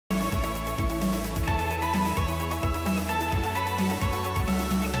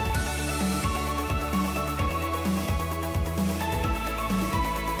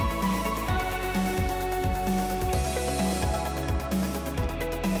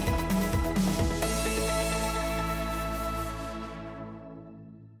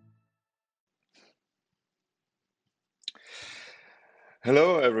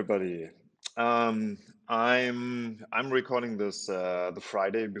Hello, everybody. Um, I'm recording this the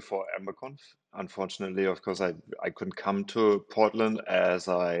Friday before EmberConf. Unfortunately, of course, I couldn't come to Portland as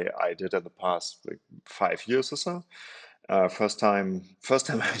I did in the past like 5 years or so. First time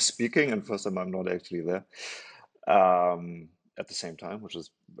I'm speaking, and first time I'm not actually there at the same time, which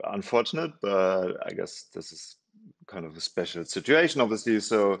is unfortunate. But I guess this is kind of a special situation, obviously.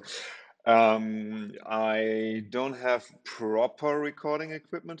 So. I don't have proper recording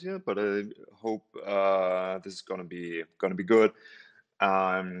equipment here, but I hope this is gonna be good.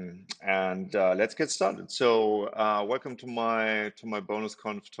 And let's get started. So, welcome to my bonus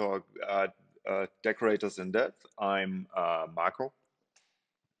conf talk, Decorators in Depth. I'm Marco.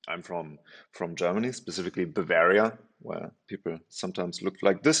 I'm from Germany, specifically Bavaria, where people sometimes look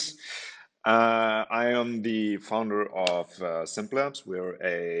like this. I am the founder of Simplabs. We're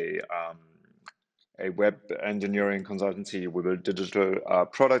a web engineering consultancy. We build digital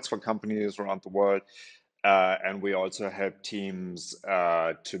products for companies around the world. And we also help teams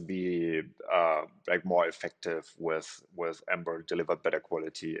to be like more effective with Ember, deliver better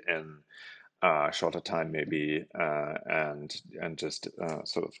quality in shorter time, maybe, and just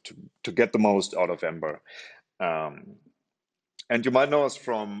sort of to get the most out of Ember. Um, and you might know us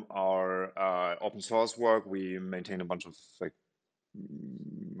from our open source work. We maintain a bunch of like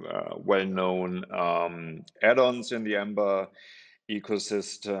well-known add-ons in the Ember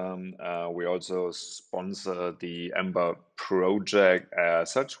ecosystem. We also sponsor the Ember project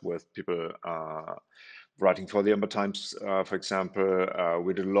as such, with people writing for the Ember Times, for example.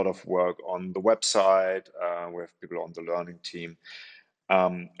 We did a lot of work on the website. We have people on the learning team,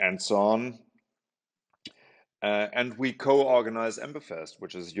 and so on. And we co-organize Emberfest,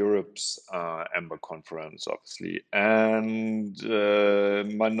 which is Europe's Ember conference, obviously. And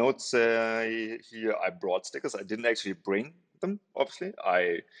my notes say here I brought stickers. I didn't actually bring them, obviously.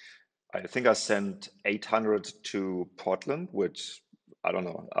 I think I sent 800 to Portland, which I don't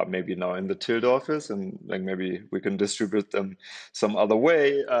know, maybe now in the Tilde office, and like maybe we can distribute them some other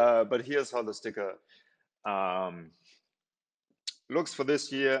way. But here's how the sticker um, looks for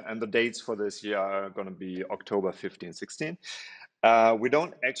this year, and the dates for this year are going to be October 15, 16. We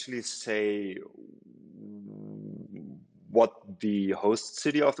don't actually say what the host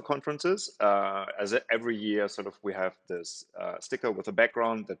city of the conference is. As every year, sort of, we have this sticker with a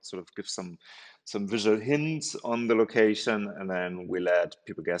background that sort of gives some visual hints on the location, and then we let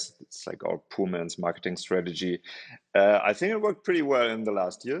people guess. It's like our poor man's marketing strategy. I think it worked pretty well in the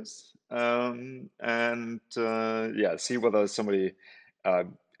last years. And yeah, see whether somebody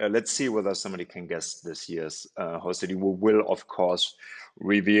let's see whether somebody can guess this year's host city. We will, of course,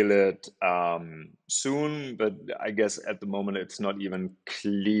 reveal it soon, but I guess at the moment it's not even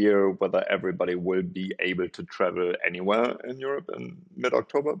clear whether everybody will be able to travel anywhere in Europe in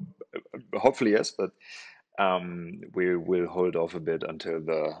mid-October. Hopefully, yes, but we will hold off a bit until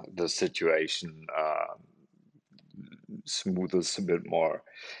the situation smooths a bit more.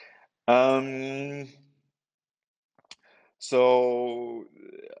 Um, so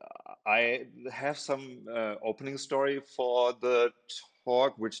I have some opening story for the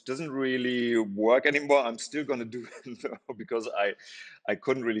talk, which doesn't really work anymore. I'm still going to do it though, because I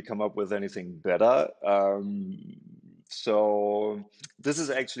couldn't really come up with anything better. So this is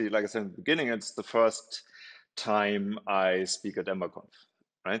actually, like I said in the beginning, it's the first time I speak at EmberConf,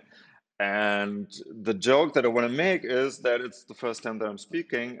 right? And the joke that I want to make is that it's the first time that I'm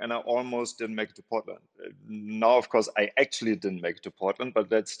speaking, and I almost didn't make it to Portland. Now, of course, I actually didn't make it to Portland,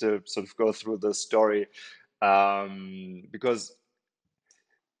 but let's still sort of go through the story, because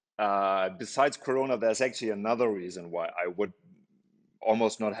besides Corona, there's actually another reason why I would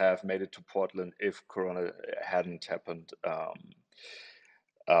almost not have made it to Portland if Corona hadn't happened.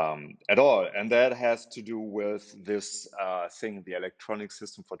 At all. And that has to do with this thing, the Electronic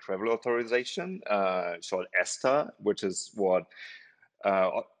System for Travel Authorization, called ESTA, which is what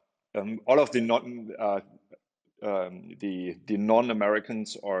all of the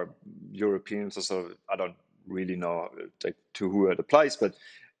non-Americans or Europeans, or so, I don't really know like, to who it applies, but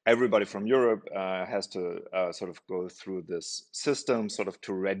everybody from Europe has to sort of go through this system, sort of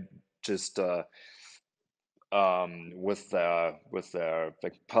to register with their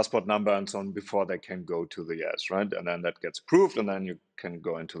like passport number and so on before they can go to the US, right? And then that gets approved, and then you can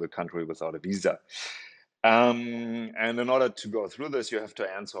go into the country without a visa. And in order to go through this, you have to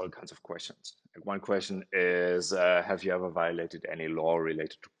answer all kinds of questions. Like one question is, have you ever violated any law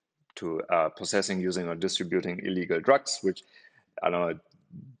related to possessing, using, or distributing illegal drugs? Which I don't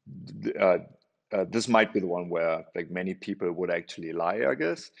know. This might be the one where like many people would actually lie, I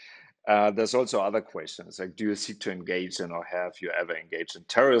guess. There's also other questions like, do you seek to engage in or have you ever engaged in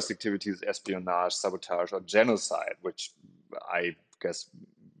terrorist activities, espionage, sabotage, or genocide, which I guess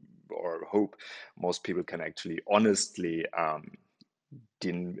or hope most people can actually honestly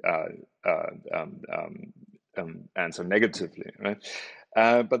answer negatively, right?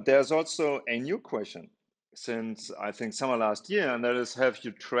 But there's also a new question since I think summer last year, and that is, have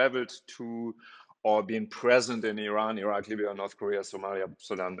you traveled to or been present in Iran, Iraq, Libya, North Korea, Somalia,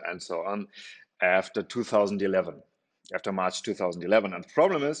 Sudan, and so on after 2011, after March 2011? And the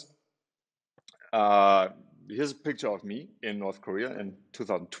problem is, here's a picture of me in North Korea in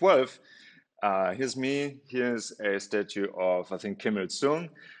 2012. Here's me. Here's a statue of, I think, Kim Il Sung,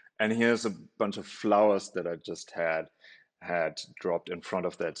 and here's a bunch of flowers that I just had dropped in front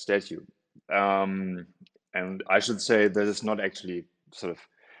of that statue. And I should say that is not actually sort of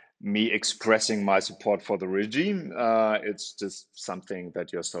me expressing my support for the regime. It's just something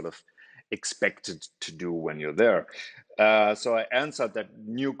that you're sort of expected to do when you're there. So I answered that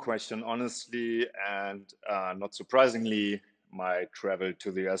new question honestly, and not surprisingly, my travel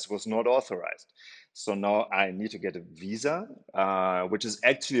to the US was not authorized. So now I need to get a visa, which is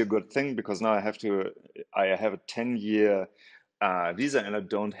actually a good thing because now I have a 10-year visa and I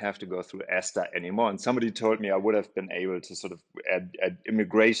don't have to go through ESTA anymore. And somebody told me I would have been able to sort of at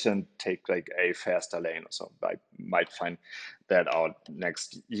immigration take like a faster lane or so. I might find that out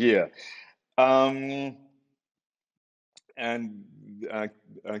next year. And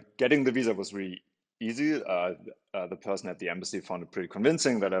getting the visa was really easy. The person at the embassy found it pretty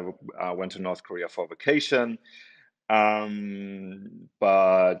convincing that I went to North Korea for vacation.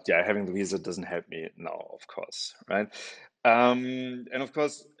 But yeah, having the visa doesn't help me now, of course, right? And of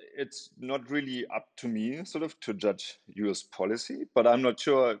course, it's not really up to me sort of to judge US policy, but I'm not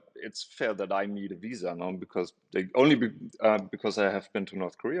sure it's fair that I need a visa now because because I have been to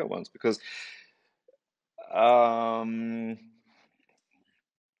North Korea once. Because um,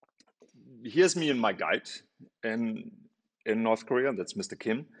 here's me and my guide in in North Korea. That's Mr.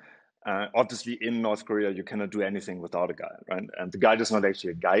 Kim. Obviously, in North Korea, you cannot do anything without a guide, right? And the guide is not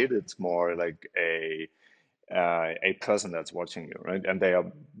actually a guide; it's more like a person that's watching you, right? And they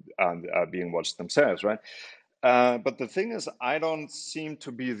are being watched themselves, right? But the thing is, I don't seem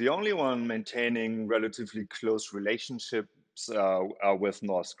to be the only one maintaining relatively close relationships with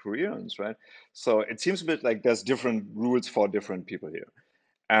North Koreans, right? So it seems a bit like there's different rules for different people here.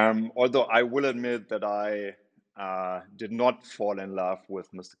 Although I will admit that I did not fall in love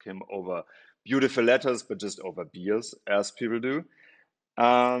with Mr. Kim over beautiful letters, but just over beers, as people do.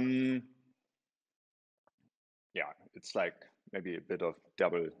 Um, yeah, it's like maybe a bit of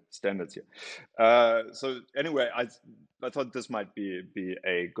double standards here. So anyway, I thought this might be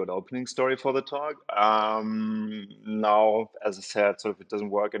a good opening story for the talk. Now, as I said, sort of it doesn't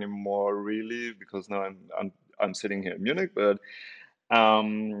work anymore really because now I'm sitting here in Munich, but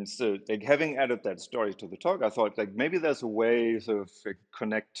so like having added that story to the talk, I thought like maybe there's a way sort of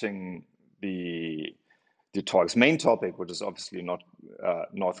connecting the the talk's main topic, which is obviously not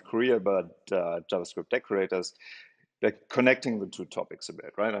North Korea, but JavaScript decorators, like connecting the two topics a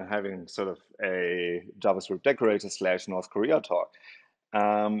bit, right? And having sort of a JavaScript decorator slash North Korea talk.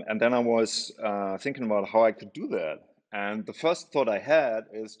 And then I was thinking about how I could do that. And the first thought I had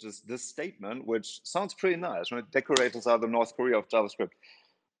is just this statement, which sounds pretty nice, right? Decorators are the North Korea of JavaScript.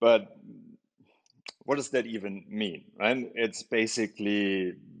 But what does that even mean, right? It's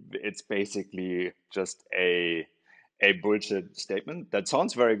basically just a bullshit statement that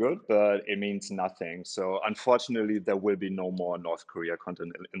sounds very good, but it means nothing. So unfortunately, there will be no more North Korea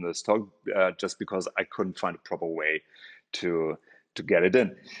content in this talk, just because I couldn't find a proper way to to get it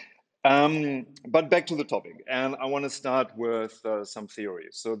in. But back to the topic, and I want to start with some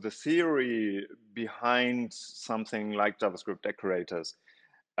theories. So the theory behind something like JavaScript decorators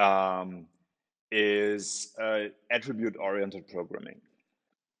um, is attribute-oriented programming.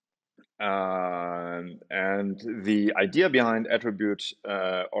 And the idea behind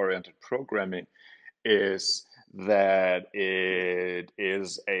attribute-oriented programming is that it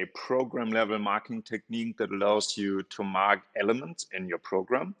is a program level marking technique that allows you to mark elements in your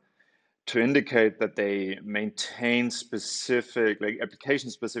program to indicate that they maintain specific, like application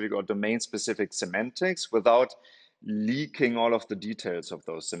specific or domain specific semantics without leaking all of the details of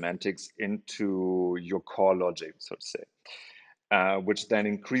those semantics into your core logic, so to say, which then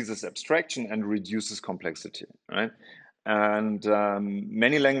increases abstraction and reduces complexity, right? And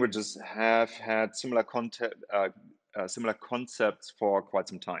many languages have had similar concepts for quite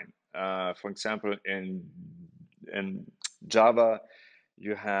some time. For example, in Java,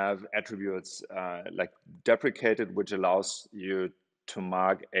 you have attributes like deprecated, which allows you to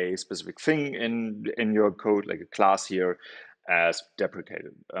mark a specific thing in your code, like a class here, as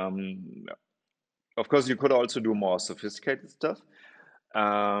deprecated. Of course, you could also do more sophisticated stuff.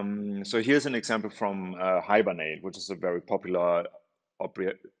 So here's an example from Hibernate, which is a very popular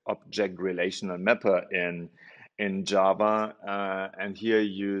object relational mapper in Java. And here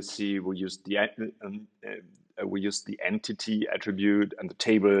you see we use the entity attribute and the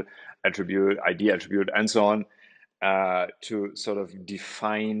table attribute, ID attribute, and so on, to sort of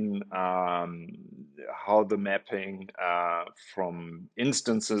define how the mapping from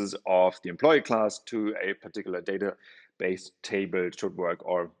instances of the employee class to a particular database table should work,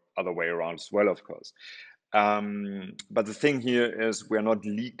 or other way around as well, of course. But the thing here is we're not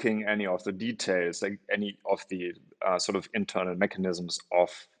leaking any of the details, like any of the sort of internal mechanisms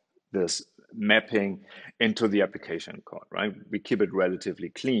of this mapping into the application code, right? We keep it relatively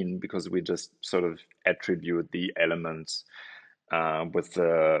clean because we just sort of attribute the elements with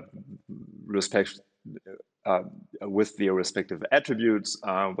the respective attributes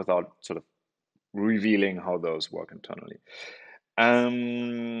without sort of revealing how those work internally.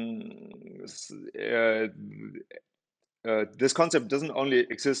 This concept doesn't only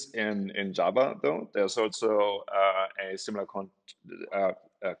exist in Java, though. There's also a similar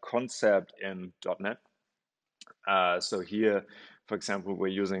concept in .NET. So here, for example, we're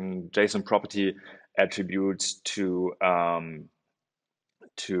using JSON property attributes to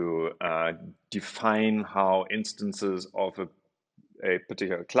define how instances of a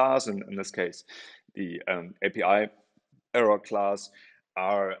particular class, and in this case, the API error class,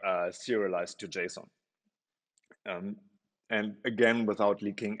 are serialized to JSON. And again, without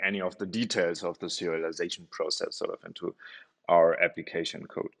leaking any of the details of the serialization process sort of into our application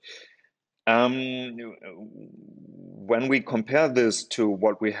code. When we compare this to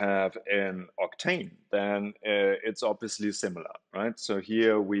what we have in Octane, then it's obviously similar, right? So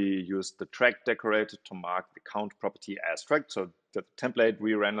here we use the track decorator to mark the count property as tracked. So the template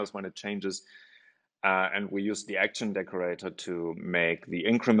re-renders when it changes. And we use the action decorator to make the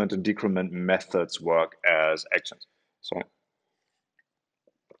increment and decrement methods work as actions. So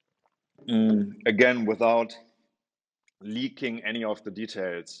again, without leaking any of the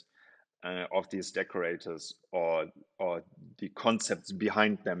details of these decorators or the concepts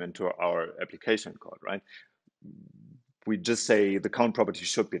behind them into our application code, right? We just say the count property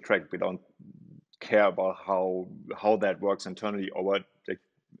should be tracked. We don't care about how that works internally or what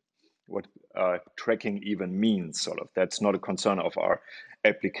tracking even means, sort of. That's not a concern of our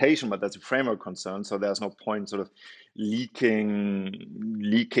application, but that's a framework concern. So there's no point sort of leaking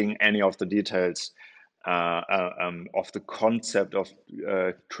any of the details of the concept of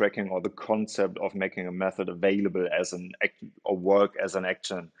tracking or the concept of making a method available as an action or work as an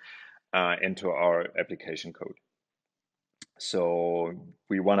action into our application code. So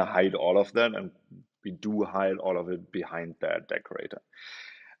we want to hide all of that, and we do hide all of it behind that decorator.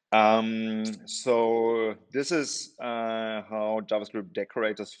 So this is how JavaScript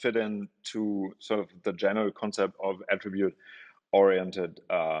decorators fit into sort of the general concept of attribute-oriented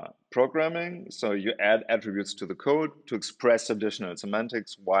programming. So you add attributes to the code to express additional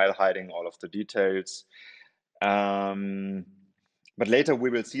semantics while hiding all of the details. But later we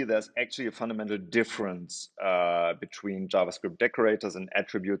will see there's actually a fundamental difference between JavaScript decorators and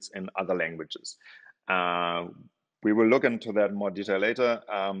attributes in other languages. We will look into that in more detail later.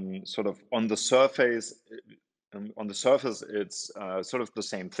 Sort of on the surface, it's sort of the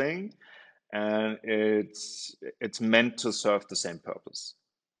same thing, and it's meant to serve the same purpose.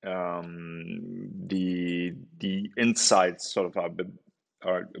 The insights sort of are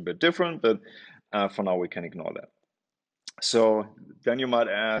a bit different, but for now we can ignore that. So then you might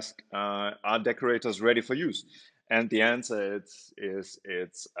ask, are decorators ready for use? And the answer is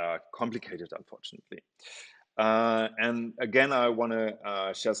it's complicated, unfortunately. And again, I want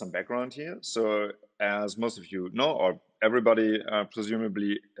to share some background here. So as most of you know, or everybody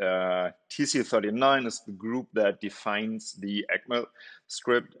presumably, TC39 is the group that defines the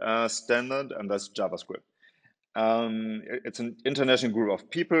ECMAScript standard, and that's JavaScript. It's an international group of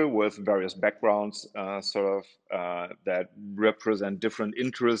people with various backgrounds, that represent different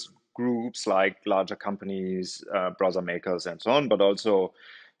interest groups like larger companies, browser makers, and so on, but also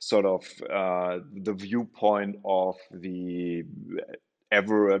sort of the viewpoint of the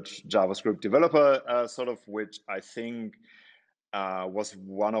average JavaScript developer, sort of, which I think was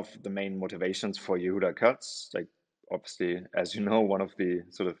one of the main motivations for Yehuda Katz. Like, obviously, as you know, one of the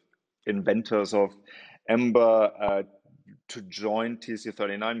sort of inventors of Ember, to join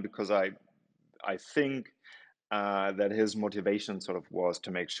TC39, because I think that his motivation sort of was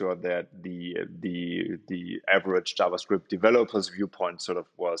to make sure that the average JavaScript developer's viewpoint sort of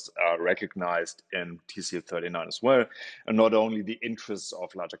was recognized in TC39 as well, and not only the interests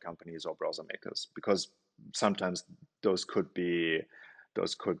of larger companies or browser makers, because sometimes those could be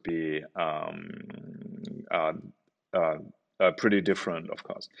pretty different, of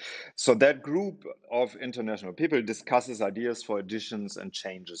course. So that group of international people discusses ideas for additions and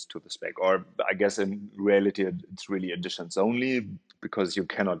changes to the spec, or I guess in reality it's really additions only, because you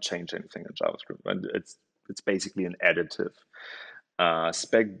cannot change anything in JavaScript. And it's basically an additive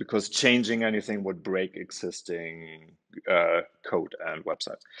spec, because changing anything would break existing code and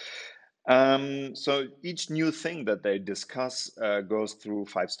websites. So each new thing that they discuss goes through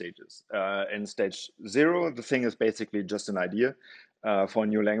 5 stages. In stage 0, the thing is basically just an idea for a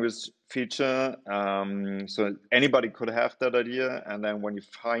new language feature. So anybody could have that idea, and then when you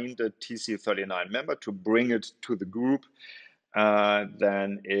find a TC39 member to bring it to the group,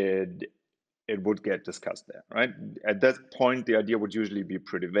 then it would get discussed there, right? At that point, the idea would usually be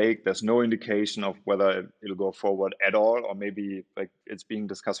pretty vague. There's no indication of whether it'll go forward at all, or maybe like it's being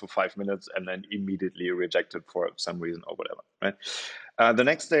discussed for 5 minutes and then immediately rejected for some reason or whatever, right? The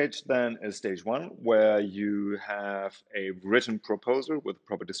next stage then is stage 1, where you have a written proposal with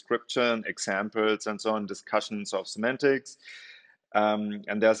proper description, examples, and so on, discussions of semantics.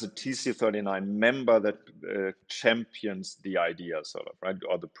 And there's a TC39 member that champions the idea, sort of, right,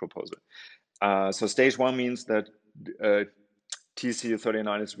 or the proposal. So stage 1 means that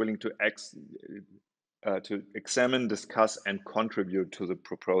TC39 is willing to examine, discuss, and contribute to the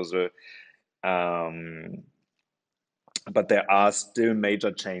proposal. But there are still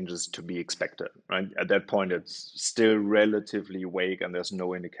major changes to be expected, right? At that point, it's still relatively vague, and there's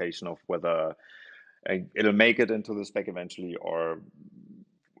no indication of whether it'll make it into the spec eventually, or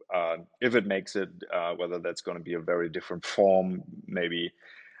if it makes it, whether that's going to be a very different form, maybe.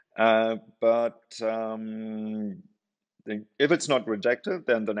 But if it's not rejected,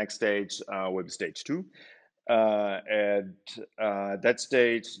 then the next stage will be stage 2. At that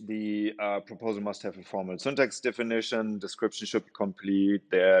stage, the proposal must have a formal syntax definition, description should be complete,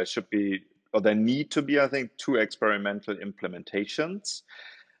 there need to be, I think, 2 experimental implementations.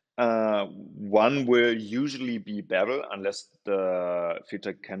 One will usually be Babel, unless the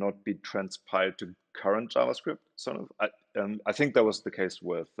feature cannot be transpiled to current JavaScript. Sort of, I think that was the case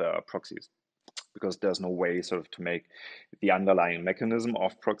with proxies, because there's no way sort of to make the underlying mechanism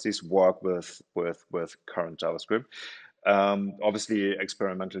of proxies work with current JavaScript. Obviously,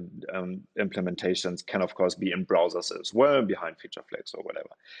 experimental implementations can, of course, be in browsers as well, behind feature flags or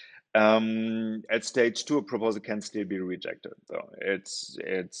whatever. At stage 2, a proposal can still be rejected. So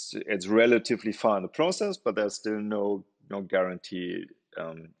it's relatively far in the process, but there's still no guarantee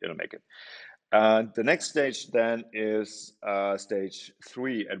it'll make it. The next stage then is stage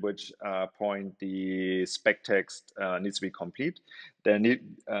 3, at which point the spec text needs to be complete. There need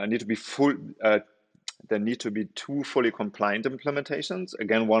to be there need to be 2 fully compliant implementations.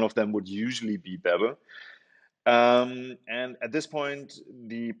 Again, one of them would usually be Babel. And at this point,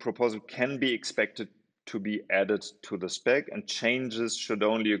 the proposal can be expected to be added to the spec, and changes should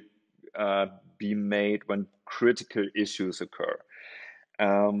only be made when critical issues occur.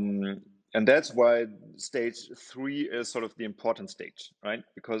 And that's why stage 3 is sort of the important stage, right?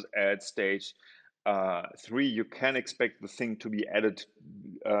 Because at stage 3, you can expect the thing to be added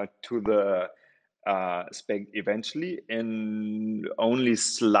to the spec eventually in only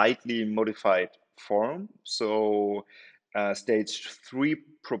slightly modified form. So stage 3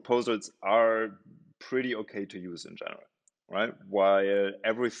 proposals are pretty okay to use in general, right? While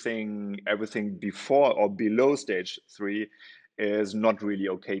everything before or below stage 3 is not really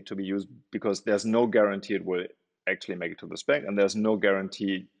okay to be used, because there's no guarantee it will actually make it to the spec, and there's no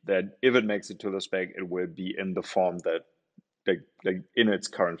guarantee that if it makes it to the spec, it will be in the form that like in its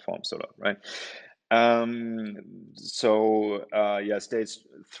current form, sort of, right? So yeah, stage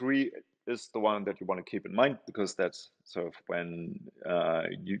 3 is the one that you want to keep in mind, because that's sort of when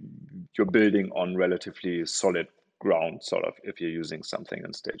you're building on relatively solid ground, sort of, if you're using something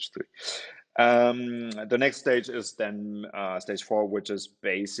in stage 3. The next stage is then stage 4, which is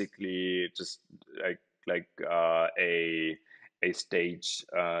basically just like a stage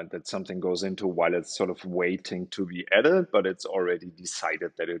that something goes into while it's sort of waiting to be added, but it's already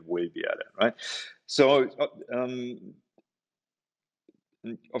decided that it will be added, right? So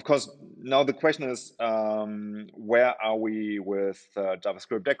of course, now the question is, where are we with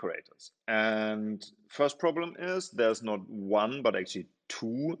JavaScript decorators? And first problem is there's not 1, but actually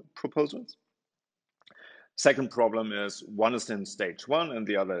 2 proposals. Second problem is one is in stage 1 and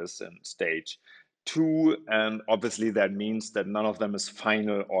the other is in stage 2, and obviously that means that none of them is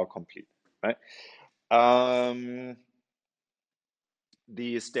final or complete, right?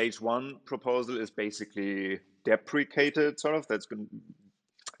 The stage 1 proposal is basically deprecated, sort of. That's going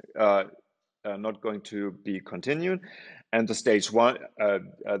not going to be continued. And the stage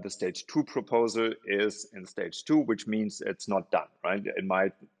 2 proposal is in stage 2, which means it's not done, right? It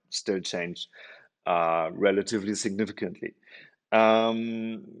might still change relatively significantly.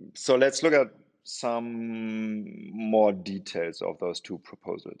 So let's look at some more details of those two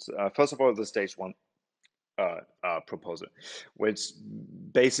proposals. First of all, the stage 1 proposal, which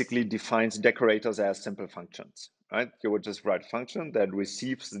basically defines decorators as simple functions, right? You would just write a function that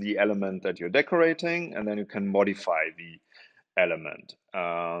receives the element that you're decorating, and then you can modify the element,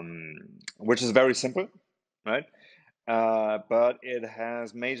 which is very simple, right? But it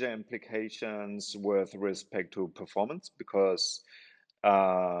has major implications with respect to performance, because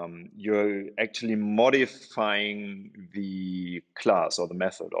you're actually modifying the class or the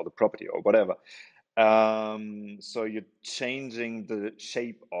method or the property or whatever. So you're changing the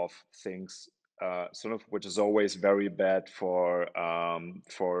shape of things, sort of, which is always very bad for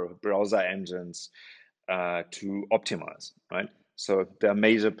browser engines to optimize, right? So there are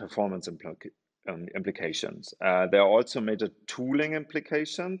major performance implications. There are also major tooling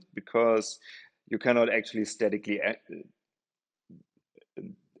implications, because you cannot actually statically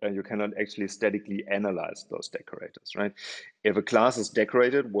analyze those decorators, right? If a class is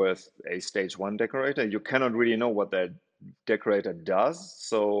decorated with a stage 1 decorator, you cannot really know what that decorator does,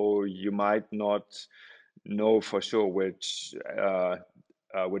 so you might not know for sure which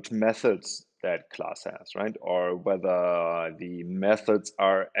methods that class has, right? Or whether the methods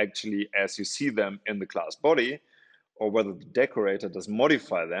are actually as you see them in the class body, or whether the decorator does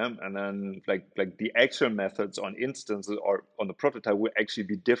modify them, and then like the actual methods on instances or on the prototype will actually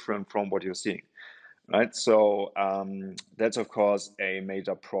be different from what you're seeing, right? So that's of course a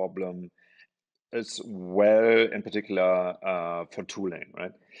major problem as well, in particular for tooling,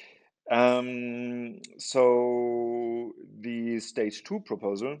 right? So the stage 2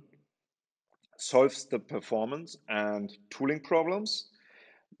 proposal solves the performance and tooling problems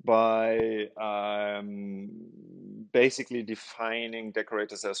by basically defining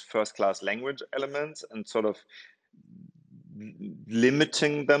decorators as first-class language elements and sort of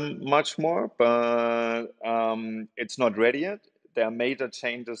limiting them much more, but it's not ready yet. There are major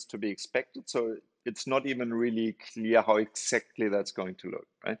changes to be expected, so it's not even really clear how exactly that's going to look,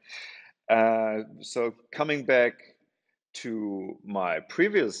 right? So coming back to my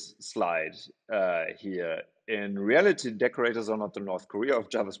previous slide here, in reality, decorators are not the North Korea of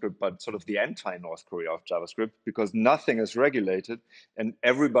JavaScript, but sort of the anti-North Korea of JavaScript, because nothing is regulated and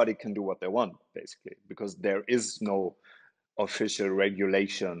everybody can do what they want, basically, because there is no official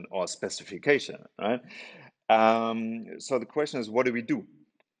regulation or specification, right? So the question is, what do we do?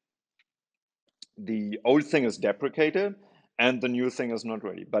 The old thing is deprecated and the new thing is not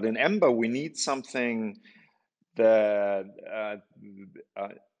ready. But in Ember, we need something that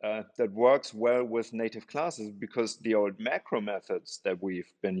that works well with native classes, because the old macro methods that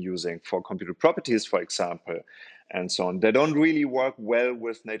we've been using for computed properties, for example, and so on, they don't really work well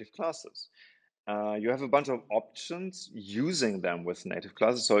with native classes. You have a bunch of options using them with native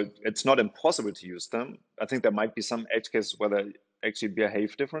classes, so it's not impossible to use them. I think there might be some edge cases where they actually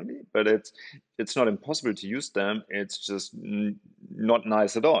behave differently, but it's not impossible to use them. It's just not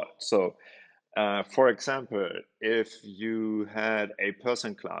nice at all. So for example, if you had a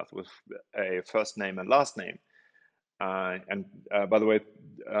person class with a first name and last name, and by the way,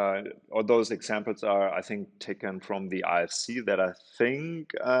 all those examples are, I think, taken from the IFC that I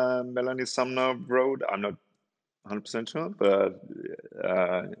think Melanie Sumner wrote. I'm not 100% sure, but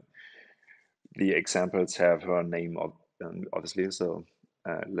the examples have her name, obviously, so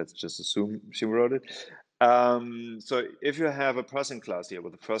let's just assume she wrote it. So if you have a person class here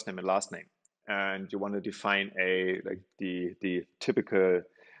with a first name and last name, and you want to define the typical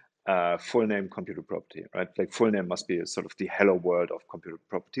full name computed property, right? Like full name must be sort of the hello world of computed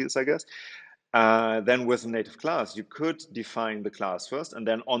properties, I guess. Then with a native class, you could define the class first, and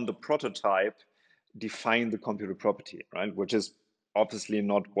then on the prototype, define the computed property, right? Which is obviously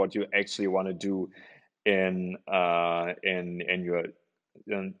not what you actually want to do in your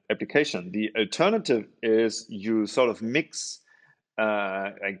application. The alternative is you sort of mix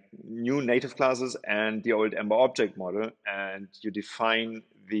like new native classes and the old Ember object model, and you define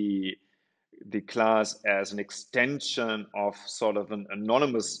the class as an extension of sort of an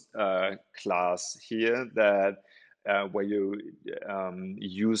anonymous class here, that where you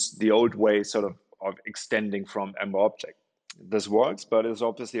use the old way sort of extending from Ember object. This works, but it's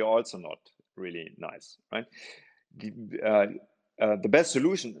obviously also not really nice, right? The best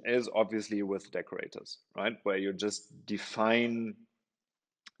solution is obviously with decorators, right? Where you just define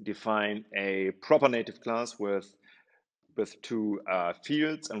a proper native class with two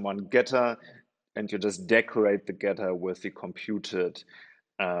fields and one getter, and you just decorate the getter with the computed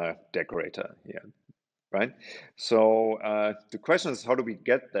decorator here, right? So the question is, how do we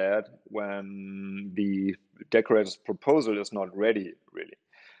get that when the decorator's proposal is not ready, really?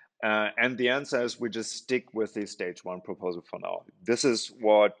 And the answer is we just stick with the stage 1 proposal for now. This is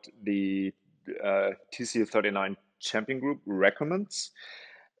what the TC39 champion group recommends.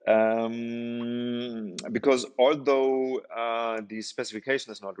 Because although the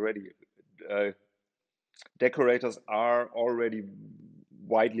specification is not ready, decorators are already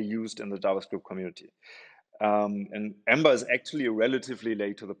widely used in the JavaScript community. And Ember is actually relatively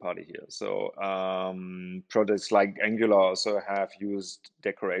late to the party here. So projects like Angular also have used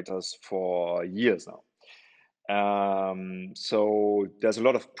decorators for years now. So there's a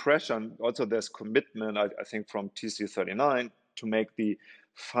lot of pressure, and also there's commitment, I think, from TC39 to make the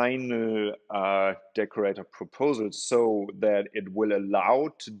final decorator proposal so that it will allow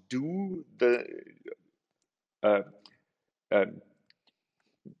to do the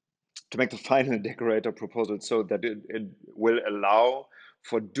to make the final decorator proposal so that it will allow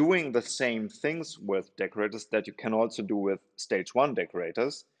for doing the same things with decorators that you can also do with stage 1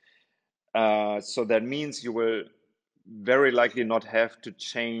 decorators. So that means you will very likely not have to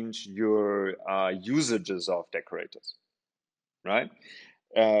change your usages of decorators, right?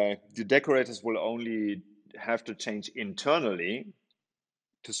 The decorators will only have to change internally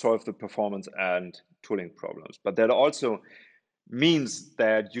to solve the performance and tooling problems. But that also means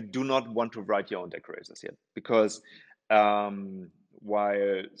that you do not want to write your own decorators yet, because while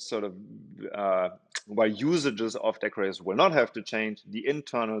usages of decorators will not have to change, the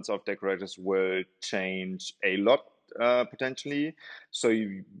internals of decorators will change a lot potentially. So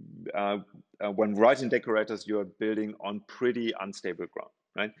when writing decorators, you're building on pretty unstable ground,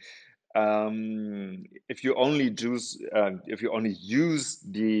 right? If you only use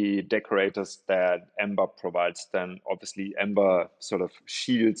the decorators that Ember provides, then obviously Ember sort of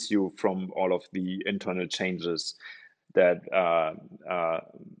shields you from all of the internal changes that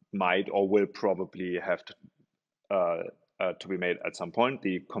might or will probably have to be made at some point.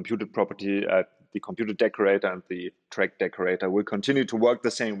 The computed property, the computed decorator and the track decorator will continue to work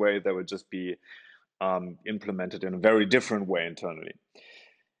the same way. They will just be implemented in a very different way internally.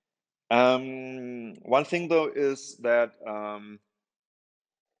 One thing though is that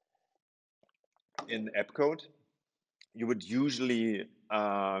in app code, you would usually,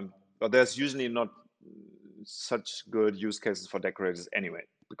 or there's usually not such good use cases for decorators anyway,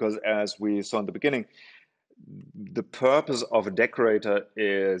 because as we saw in the beginning, the purpose of a decorator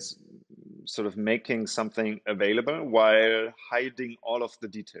is sort of making something available while hiding all of the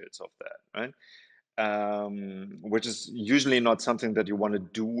details of that, right? Which is usually not something that you want to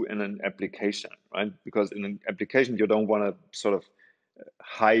do in an application, right? Because in an application, you don't want to sort of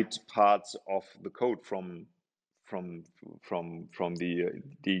hide parts of the code from the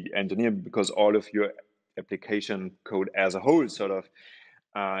engineer, because all of your application code as a whole sort of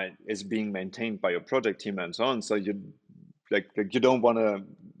is being maintained by your project team and so on. So you you don't want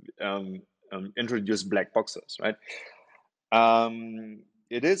to introduce black boxes, right?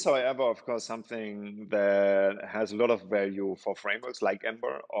 It is, however, of course, something that has a lot of value for frameworks like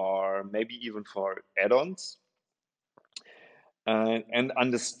Ember, or maybe even for add-ons. And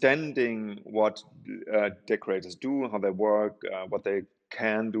understanding what decorators do, how they work, what they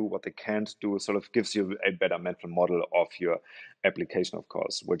can do, what they can't do, sort of gives you a better mental model of your application, of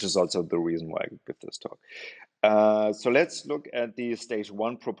course, which is also the reason why I give this talk. So let's look at the stage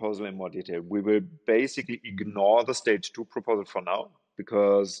 1 proposal in more detail. We will basically ignore the stage 2 proposal for now,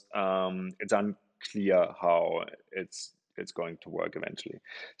 because it's unclear how it's going to work eventually.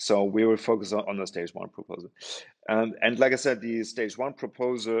 So we will focus on the stage 1 proposal. And like I said, the stage 1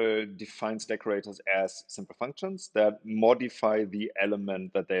 proposal defines decorators as simple functions that modify the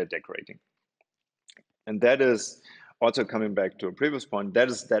element that they are decorating. And that is also coming back to a previous point, that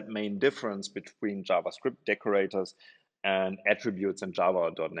is that main difference between JavaScript decorators and attributes in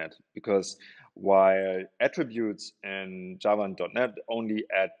Java.NET. Because while attributes in Java and .NET only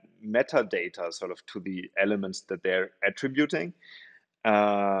add metadata sort of to the elements that they're attributing,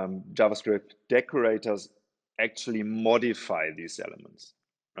 JavaScript decorators actually modify these elements,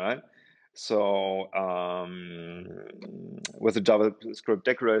 right? So with a JavaScript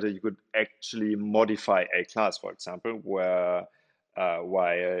decorator, you could actually modify a class, for example, where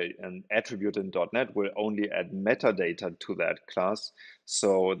while an attribute in .NET will only add metadata to that class,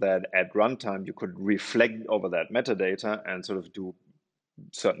 so that at runtime you could reflect over that metadata and sort of do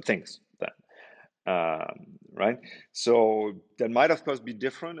certain things then. Right? So that might, of course, be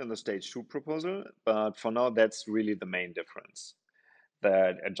different in the stage 2 proposal, but for now, that's really the main difference,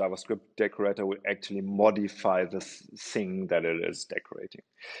 that a JavaScript decorator will actually modify the thing that it is decorating.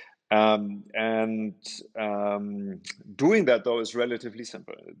 Doing that, though, is relatively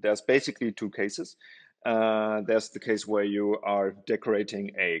simple. There's basically two cases. There's the case where you are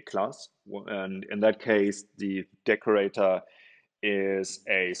decorating a class, and in that case, the decorator is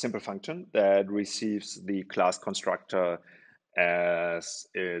a simple function that receives the class constructor as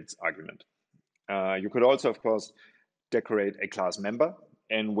its argument. You could also, of course, decorate a class member,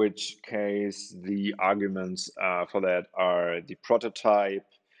 in which case the arguments for that are the prototype,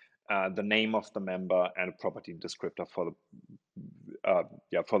 the name of the member, and a property descriptor for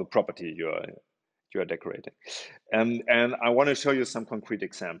the property you are decorating. And I want to show you some concrete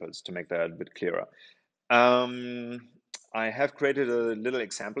examples to make that a bit clearer. I have created a little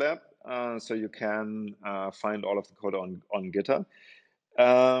example app, so you can find all of the code on GitHub.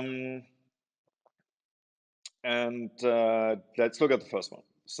 Let's look at the first one.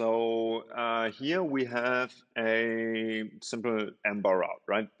 So here we have a simple Ember route,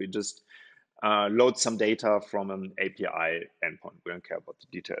 right? We just load some data from an API endpoint. We don't care about the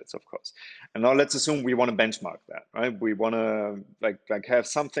details, of course. And now let's assume we want to benchmark that, right? We want to like have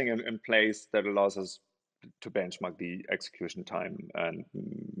something in place that allows us to benchmark the execution time and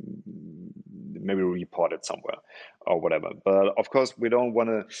maybe report it somewhere or whatever. But of course, we don't want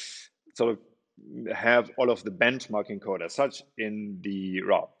to sort of have all of the benchmarking code as such in the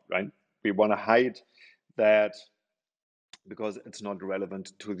route, right? We want to hide that because it's not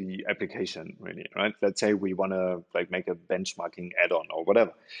relevant to the application, really, right? Let's say we want to like make a benchmarking add-on or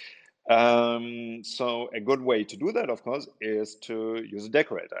whatever. So a good way to do that, of course, is to use a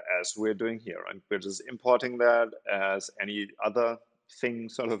decorator, as we're doing here, and we're just importing that as any other thing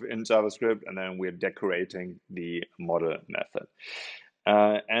sort of in JavaScript, and then we're decorating the model method.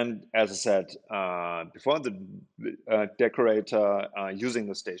 And as I said before, the decorator using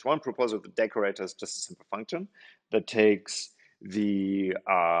the stage 1 proposal, the decorator is just a simple function that takes the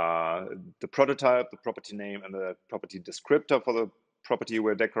prototype, the property name, and the property descriptor for the property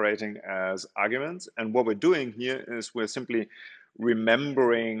we're decorating as arguments. And what we're doing here is we're simply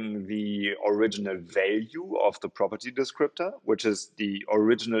remembering the original value of the property descriptor, which is the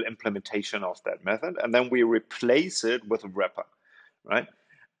original implementation of that method, and then we replace it with a wrapper, right?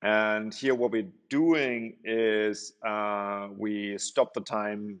 And here what we're doing is we stop the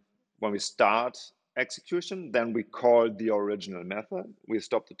time when we start execution, then we call the original method. We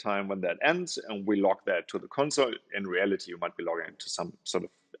stop the time when that ends, and we log that to the console. In reality, you might be logging to some sort of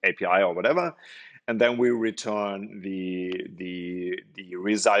API or whatever, and then we return the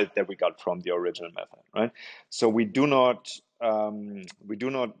result that we got from the original method, right? So we do not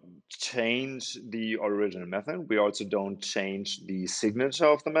change the original method. We also don't change the signature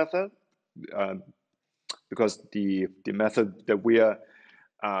of the method, because the method that we are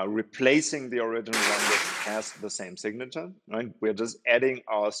replacing the original one with has the same signature, right? We're just adding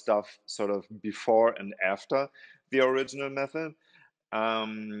our stuff sort of before and after the original method.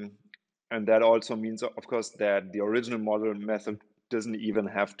 And that also means, of course, that the original model method doesn't even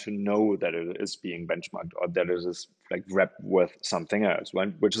have to know that it is being benchmarked or that it is like wrapped with something else,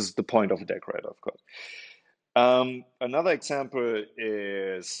 right? Which is the point of a decorator, of course. Another example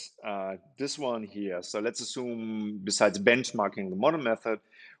is this one here. So let's assume besides benchmarking the model method,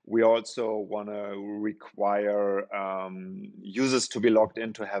 we also want to require users to be logged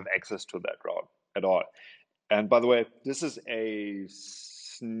in to have access to that route at all. And by the way, this is a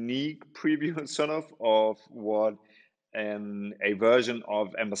sneak preview sort of what a version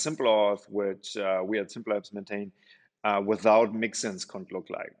of Ember Simple Auth, which we at Simple Labs maintain, without mixins could look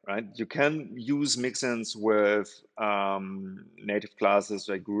like, right? You can use mixins with native classes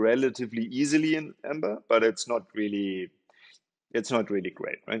like relatively easily in Ember, but it's not really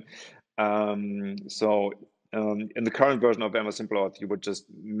great, right? In the current version of Ember Simple Auth, you would just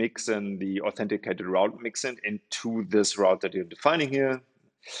mix in the authenticated route mixin into this route that you're defining here.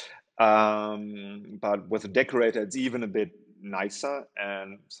 But with a decorator, it's even a bit nicer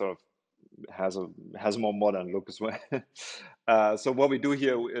and sort of has a more modern look as well. So what we do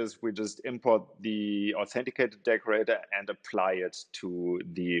here is we just import the authenticated decorator and apply it to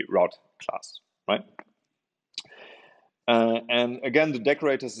the route class, right? And again, the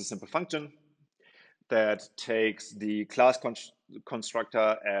decorator is a simple function that takes the class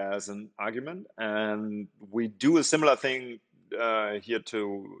constructor as an argument, and we do a similar thing here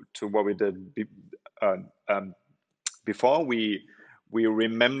to what we did before. We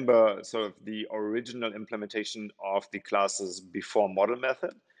remember sort of the original implementation of the classes before model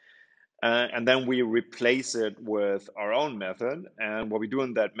method. And then we replace it with our own method. And what we do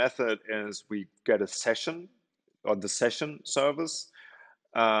in that method is we get a session or the session service.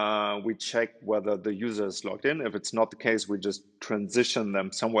 We check whether the user is logged in. If it's not the case, we just transition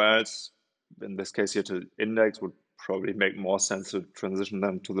them somewhere else. In this case here to index would probably make more sense to transition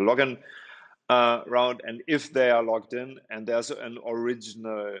them to the login route. And if they are logged in and there's an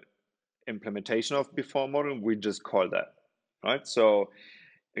original implementation of before model, we just call that, right? So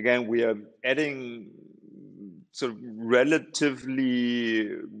again, we are adding sort of relatively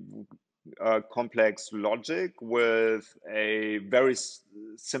complex logic with a very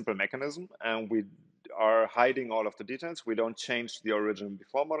simple mechanism, and we are hiding all of the details. We don't change the original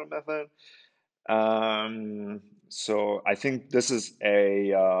before model method. So I think this is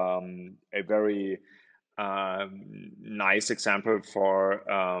a very nice example for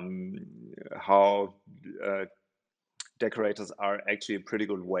how decorators are actually a pretty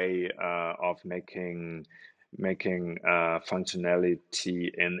good way of making functionality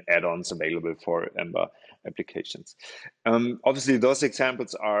in add-ons available for Ember applications. Obviously, those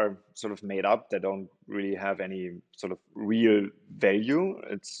examples are sort of made up. They don't really have any sort of real value.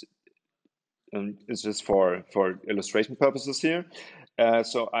 It's just for illustration purposes here.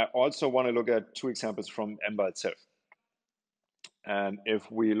 So I also want to look at two examples from Ember itself. And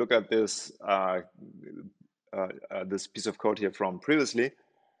if we look at this this piece of code here from previously,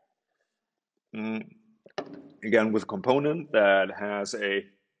 again with a component that has a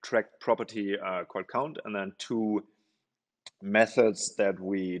tracked property called count, and then two methods that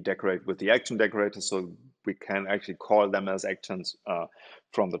we decorate with the action decorator, so we can actually call them as actions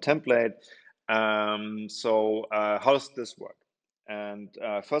from the template. So how does this work? And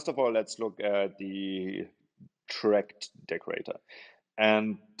first of all, let's look at the tracked decorator.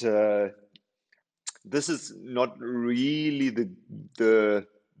 And this is not really the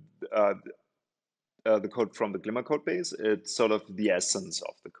code from the Glimmer code base. It's sort of the essence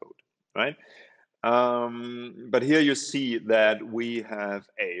of the code, right? But here you see that we have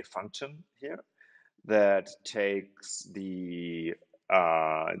a function here that takes the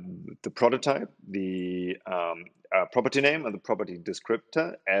prototype, the property name, and the property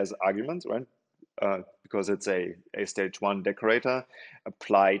descriptor as arguments, right? Because it's a stage 1 decorator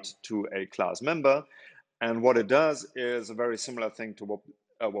applied to a class member. And what it does is a very similar thing to what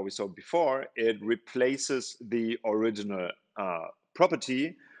we saw before. It replaces the original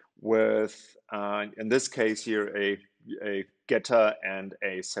property with, in this case here, a getter and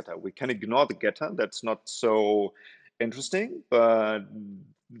a setter. We can ignore the getter. That's not so interesting. But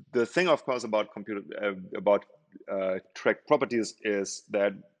the thing, of course, about tracked properties is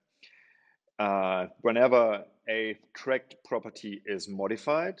that whenever a tracked property is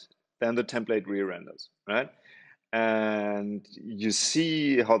modified, then the template re-renders, right? And you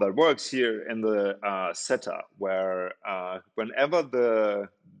see how that works here in the setter, where whenever the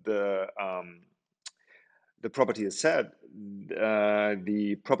property is set,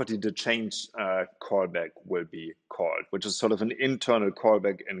 the property to change callback will be called, which is sort of an internal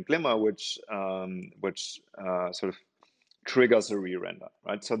callback in Glimmer, which sort of triggers a re-render,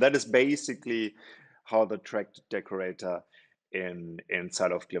 right? So that is basically how the tracked decorator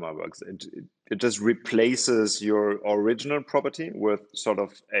inside of Glimmer works. It just replaces your original property with sort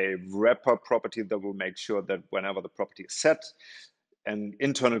of a wrapper property that will make sure that whenever the property is set, and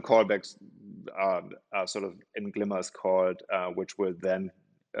internal callbacks are sort of in Glimmer is called, which will then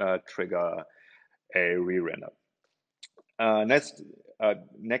trigger a re-render. Next,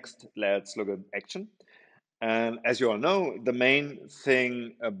 let's look at action. And as you all know, the main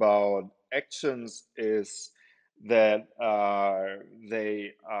thing about actions is that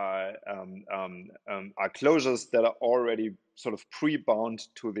they are closures that are already sort of pre-bound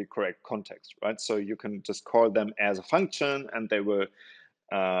to the correct context, right? So you can just call them as a function, and they will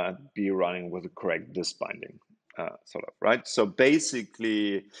be running with the correct this binding, sort of, right? So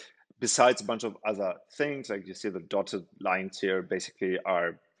basically, besides a bunch of other things, like you see the dotted lines here, basically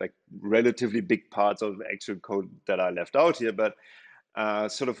are like relatively big parts of the actual code that are left out here. But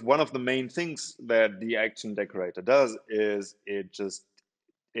sort of one of the main things that the action decorator does is it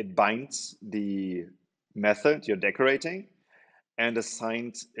binds the method you're decorating and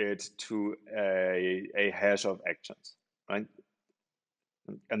assigns it to a hash of actions, right?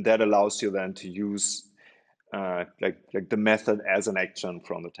 And that allows you then to use like the method as an action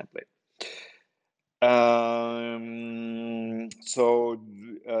from the template. So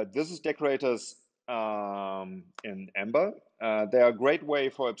this is decorators in Ember. They are a great way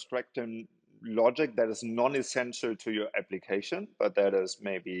for abstracting logic that is non-essential to your application, but that is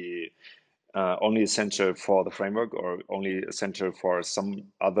maybe only essential for the framework or only essential for some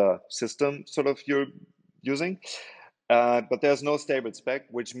other system sort of you're using. But there's no stable spec,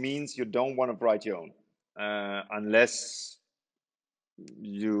 which means you don't want to write your own unless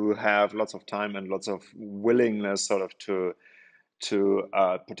you have lots of time and lots of willingness sort of to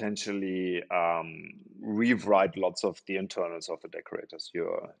potentially rewrite lots of the internals of the decorators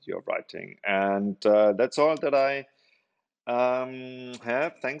you're writing. And that's all that I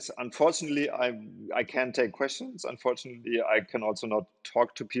have. Thanks. Unfortunately, I can't take questions. Unfortunately, I can also not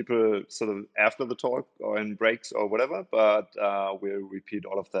talk to people sort of after the talk or in breaks or whatever. But we'll repeat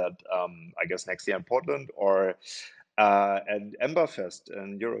all of that, I guess, next year in Portland or at Emberfest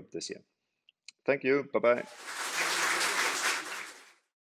in Europe this year. Thank you. Bye bye.